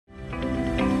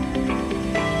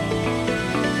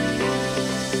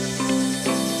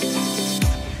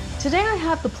Today I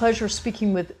have the pleasure of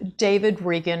speaking with David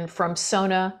Regan from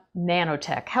Sona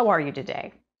Nanotech. How are you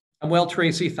today? I'm well,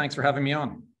 Tracy. Thanks for having me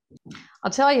on.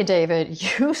 I'll tell you, David,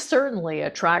 you certainly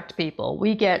attract people.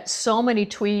 We get so many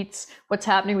tweets. What's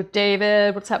happening with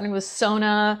David? What's happening with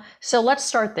Sona? So let's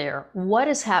start there. What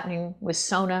is happening with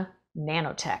Sona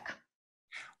Nanotech?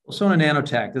 Well, Sona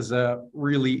Nanotech is a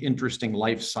really interesting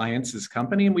life sciences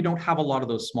company, and we don't have a lot of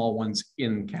those small ones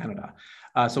in Canada.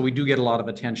 So we do get a lot of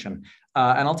attention.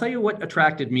 And I'll tell you what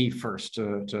attracted me first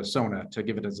to Sona, to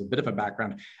give it as a bit of a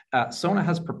background. Sona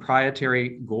has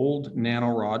proprietary gold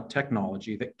nanorod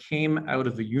technology that came out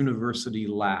of a university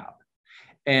lab.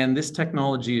 And this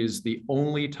technology is the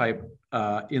only type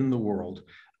in the world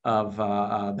of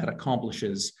that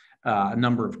accomplishes a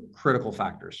number of critical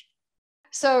factors.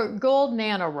 So gold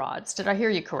nanorods, did I hear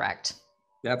you correct?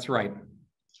 That's right.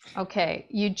 Okay,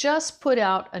 you just put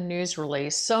out a news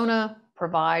release. Sona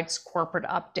provides corporate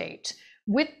update.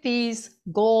 With these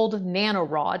gold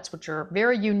nanorods, which are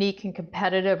very unique and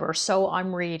competitive, or so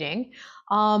I'm reading,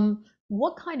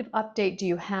 what kind of update do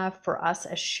you have for us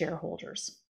as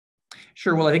shareholders?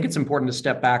 Sure. Well, I think it's important to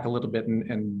step back a little bit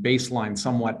and baseline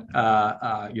somewhat,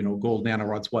 gold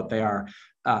nanorods, what they are.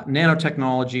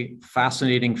 Nanotechnology,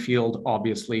 fascinating field,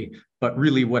 obviously, but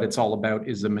really what it's all about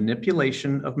is the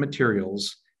manipulation of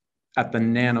materials at the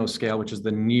nanoscale, which is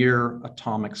the near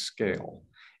atomic scale.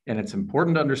 And it's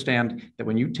important to understand that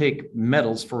when you take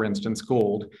metals, for instance,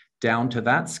 gold, down to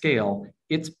that scale,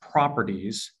 its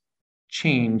properties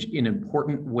change in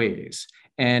important ways.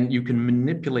 And you can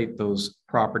manipulate those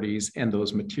properties and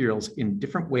those materials in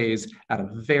different ways at a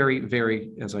very,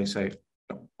 very, as I say,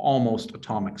 almost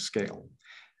atomic scale.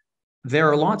 There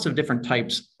are lots of different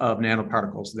types of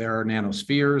nanoparticles. There are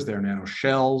nanospheres, there are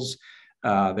nanoshells,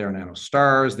 there are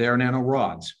nanostars, there are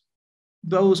nanorods.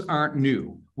 Those aren't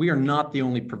new. We are not the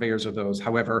only purveyors of those.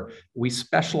 However, we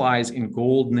specialize in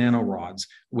gold nanorods,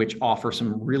 which offer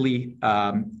some really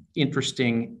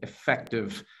interesting,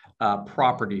 effective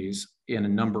properties in a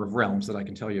number of realms that I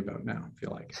can tell you about now, if you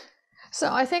like.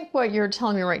 So I think what you're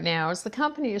telling me right now is the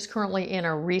company is currently in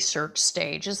a research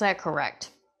stage. Is that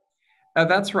correct?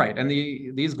 That's right. And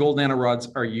these gold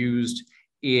nanorods are used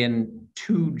in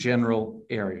two general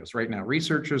areas right now.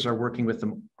 Researchers are working with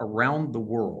them around the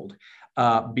world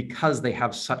because they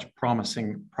have such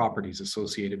promising properties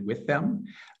associated with them.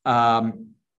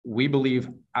 We believe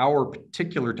our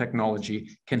particular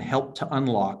technology can help to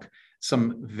unlock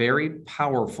some very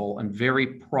powerful and very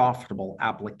profitable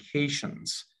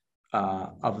applications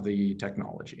of the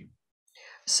technology.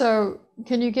 So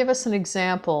can you give us an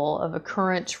example of a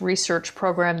current research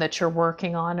program that you're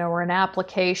working on or an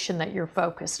application that you're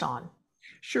focused on?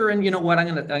 Sure, and you know what?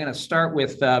 I'm gonna start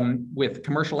with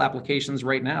commercial applications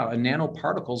right now. And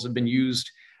nanoparticles have been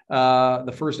used.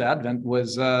 The first advent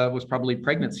was probably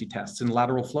pregnancy tests and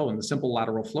lateral flow and the simple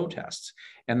lateral flow tests,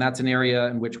 and that's an area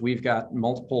in which we've got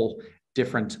multiple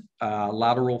different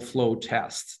lateral flow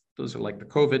tests. Those are like the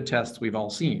COVID tests we've all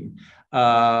seen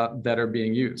that are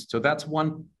being used. So that's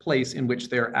one place in which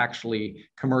they're actually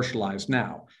commercialized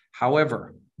now.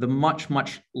 However, the much,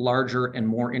 much larger and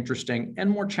more interesting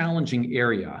and more challenging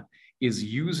area is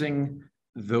using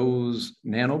those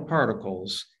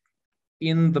nanoparticles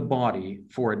in the body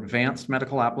for advanced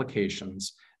medical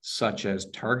applications, such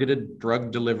as targeted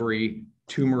drug delivery,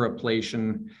 tumor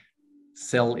ablation,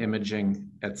 cell imaging,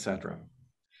 etc.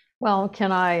 Well,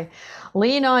 can I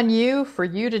lean on you for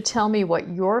you to tell me what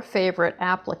your favorite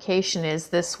application is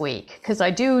this week? Because I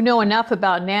do know enough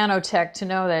about nanotech to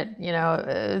know that,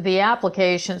 the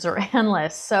applications are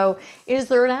endless. So is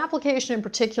there an application in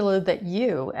particular that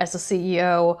you, as a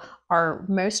CEO, are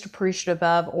most appreciative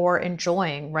of or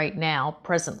enjoying right now,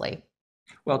 presently?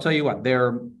 Well, I'll tell you what, there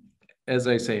are, as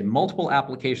I say, multiple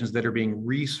applications that are being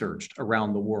researched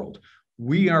around the world.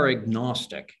 We are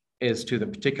agnostic as to the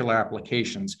particular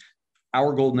applications.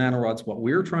 Our gold nanorods, what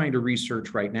we're trying to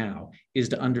research right now is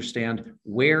to understand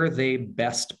where they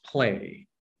best play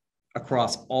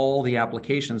across all the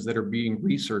applications that are being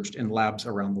researched in labs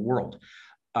around the world.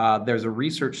 There's a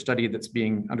research study that's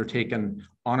being undertaken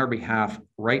on our behalf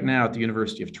right now at the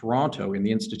University of Toronto in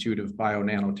the Institute of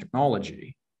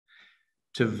Nanotechnology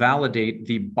to validate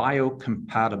the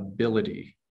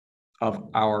biocompatibility of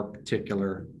our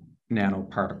particular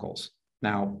nanoparticles.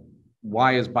 Now,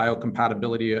 why is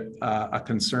biocompatibility a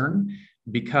concern?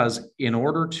 Because in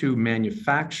order to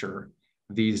manufacture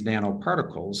these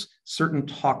nanoparticles, certain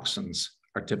toxins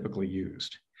are typically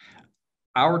used.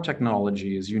 Our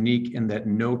technology is unique in that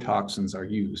no toxins are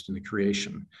used in the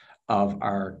creation of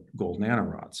our gold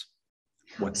nanorods.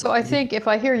 So I think if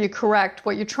I hear you correct,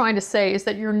 what you're trying to say is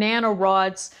that your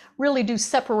nanorods really do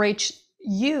separate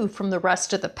you from the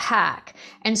rest of the pack.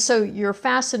 And so your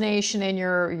fascination and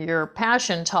your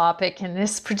passion topic in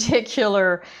this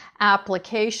particular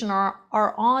application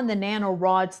are on the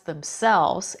nanorods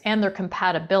themselves and their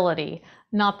compatibility,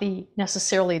 not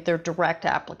necessarily their direct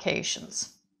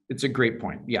applications. It's a great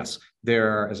point. Yes, there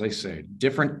are, as I say,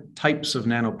 different types of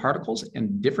nanoparticles,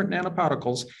 and different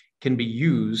nanoparticles can be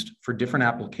used for different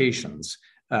applications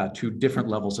to different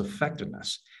levels of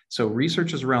effectiveness. So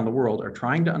researchers around the world are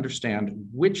trying to understand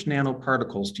which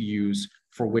nanoparticles to use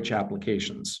for which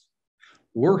applications.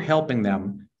 We're helping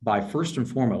them by first and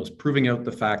foremost proving out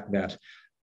the fact that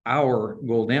our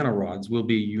gold nanorods will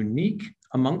be unique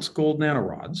amongst gold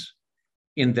nanorods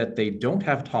in that they don't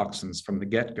have toxins from the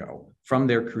get-go, from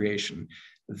their creation,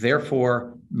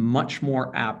 therefore much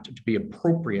more apt to be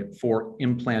appropriate for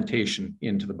implantation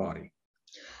into the body.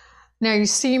 Now, you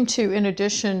seem to, in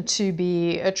addition to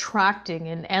be attracting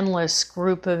an endless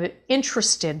group of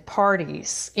interested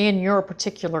parties in your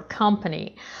particular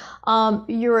company,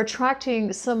 you're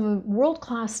attracting some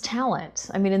world-class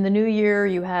talent. I mean, in the new year,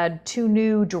 you had 2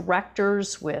 new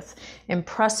directors with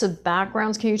impressive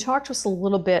backgrounds. Can you talk to us a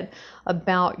little bit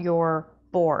about your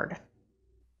board?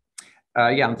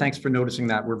 Yeah, and thanks for noticing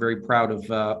that. We're very proud of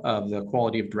the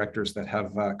quality of directors that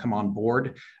have come on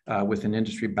board with an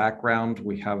industry background.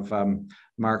 We have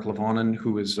Mark Lievonen,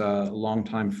 who is a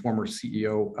longtime former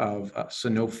CEO of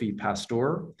Sanofi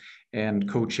Pasteur and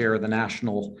co-chair of the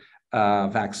National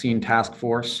Vaccine Task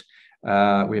Force. We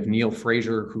have Neil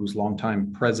Fraser, who's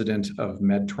longtime president of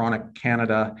Medtech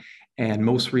Canada, and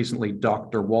most recently,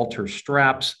 Dr. Walter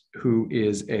Straps, who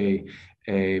is a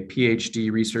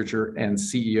PhD researcher and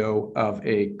CEO of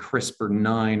a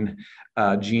CRISPR-9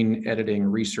 gene editing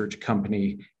research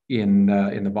company in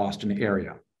the Boston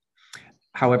area.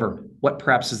 However, what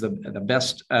perhaps is the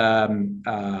best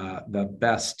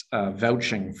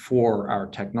vouching for our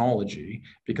technology,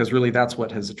 because really that's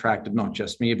what has attracted not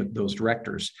just me, but those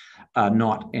directors,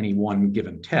 not any one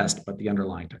given test, but the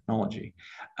underlying technology,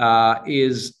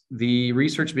 is the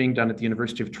research being done at the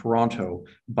University of Toronto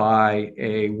by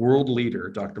a world leader,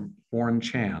 Dr. Warren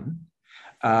Chan,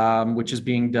 which is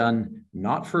being done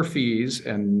not for fees,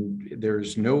 and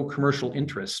there's no commercial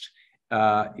interest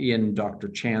in Dr.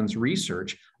 Chan's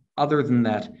research, other than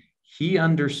that he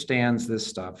understands this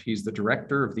stuff. He's the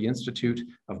director of the Institute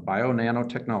of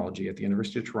Nanotechnology at the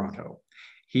University of Toronto.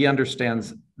 He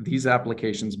understands these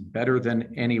applications better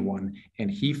than anyone, and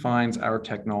he finds our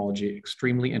technology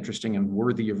extremely interesting and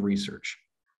worthy of research.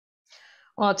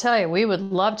 Well, I'll tell you, we would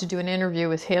love to do an interview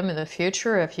with him in the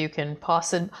future. If you can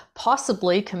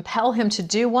possibly compel him to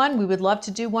do one, we would love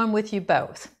to do one with you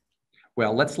both.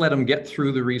 Well, let's let him get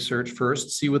through the research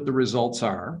first, see what the results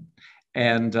are,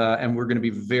 and we're going to be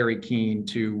very keen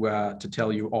to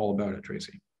tell you all about it,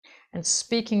 Tracy. And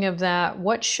speaking of that,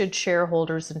 what should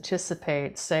shareholders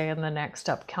anticipate, say, in the next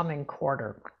upcoming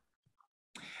quarter?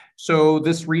 So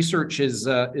this research is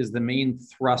the main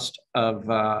thrust of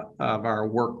our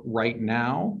work right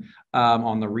now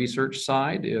on the research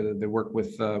side, the work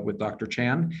with Dr.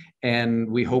 Chan, and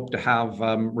we hope to have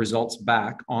results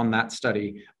back on that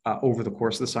study over the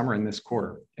course of the summer in this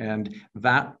quarter. And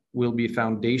that will be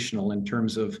foundational in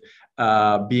terms of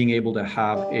being able to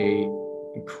have a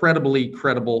incredibly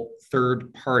credible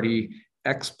third-party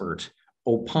expert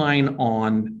opine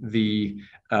on the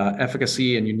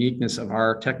efficacy and uniqueness of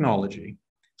our technology.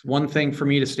 It's one thing for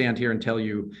me to stand here and tell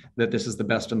you that this is the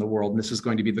best in the world and this is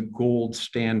going to be the gold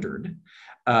standard,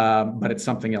 but it's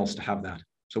something else to have that.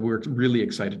 So we're really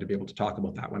excited to be able to talk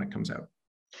about that when it comes out.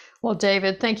 Well,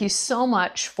 David, thank you so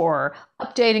much for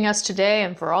updating us today,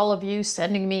 and for all of you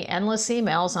sending me endless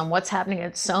emails on what's happening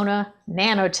at Sona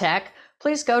Nanotech.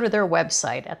 Please go to their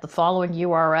website at the following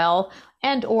URL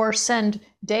and/or send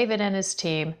David and his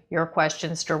team your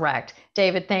questions direct.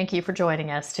 David, thank you for joining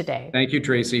us today. Thank you,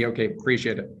 Tracy. Okay,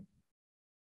 appreciate it.